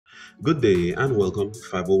Good day and welcome to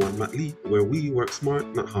 501 MatLeap, where we work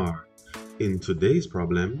smart, not hard. In today's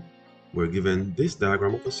problem, we're given this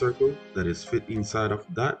diagram of a circle that is fit inside of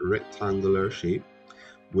that rectangular shape,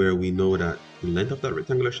 where we know that the length of that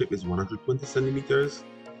rectangular shape is 120 centimeters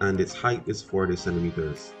and its height is 40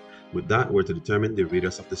 centimeters. With that, we're to determine the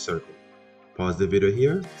radius of the circle. Pause the video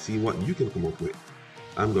here, see what you can come up with.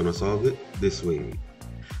 I'm gonna solve it this way.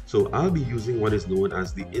 So I'll be using what is known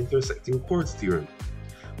as the intersecting chords theorem,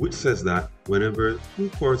 which says that whenever two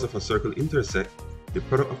chords of a circle intersect, the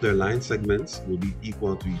product of their line segments will be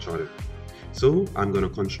equal to each other. So I'm going to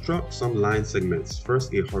construct some line segments,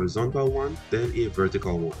 first a horizontal one, then a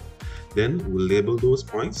vertical one. Then we'll label those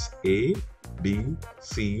points A, B,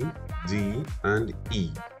 C, D, and E.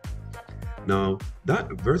 Now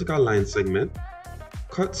that vertical line segment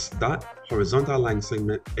cuts that horizontal line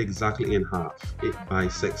segment exactly in half. It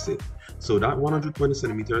bisects it. So that 120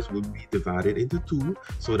 centimeters will be divided into two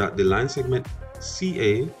so that the line segment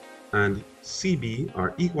CA and CB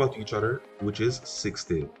are equal to each other, which is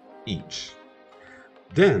 60 each.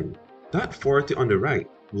 Then that 40 on the right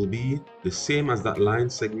will be the same as that line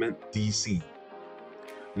segment DC.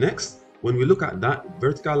 Next, when we look at that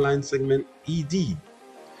vertical line segment ED,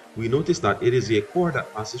 we notice that it is a chord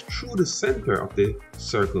that passes through the center of the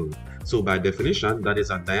circle. So by definition, that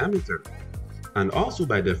is a diameter. And also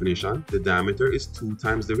by definition, the diameter is 2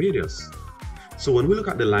 times the radius. So when we look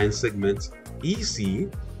at the line segment EC,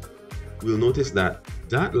 we'll notice that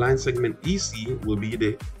that line segment EC will be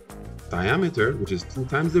the diameter, which is 2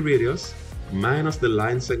 times the radius, minus the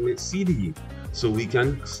line segment CD. So we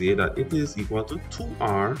can say that it is equal to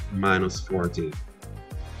 2R minus 40.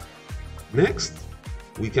 Next,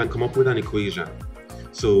 we can come up with an equation.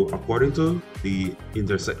 So according to the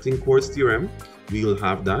intersecting chords theorem, we will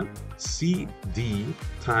have that CD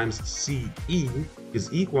times CE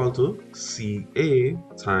is equal to CA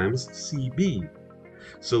times CB.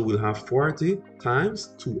 So we'll have 40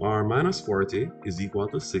 times 2R minus 40 is equal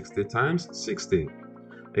to 60 times 60.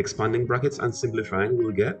 Expanding brackets and simplifying,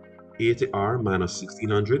 we'll get 80R minus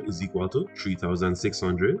 1600 is equal to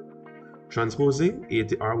 3600. Transposing,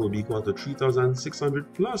 80R will be equal to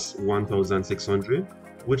 3600 plus 1600,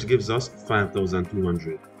 which gives us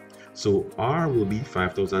 5200. So R will be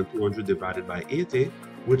 5200 divided by 80,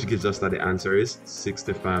 which gives us that the answer is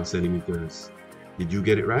 65 centimeters. Did you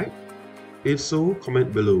get it right? If so,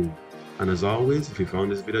 comment below. And as always, if you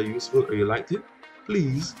found this video useful or you liked it,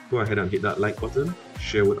 please go ahead and hit that like button,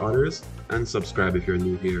 share with others, and subscribe if you're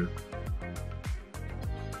new here.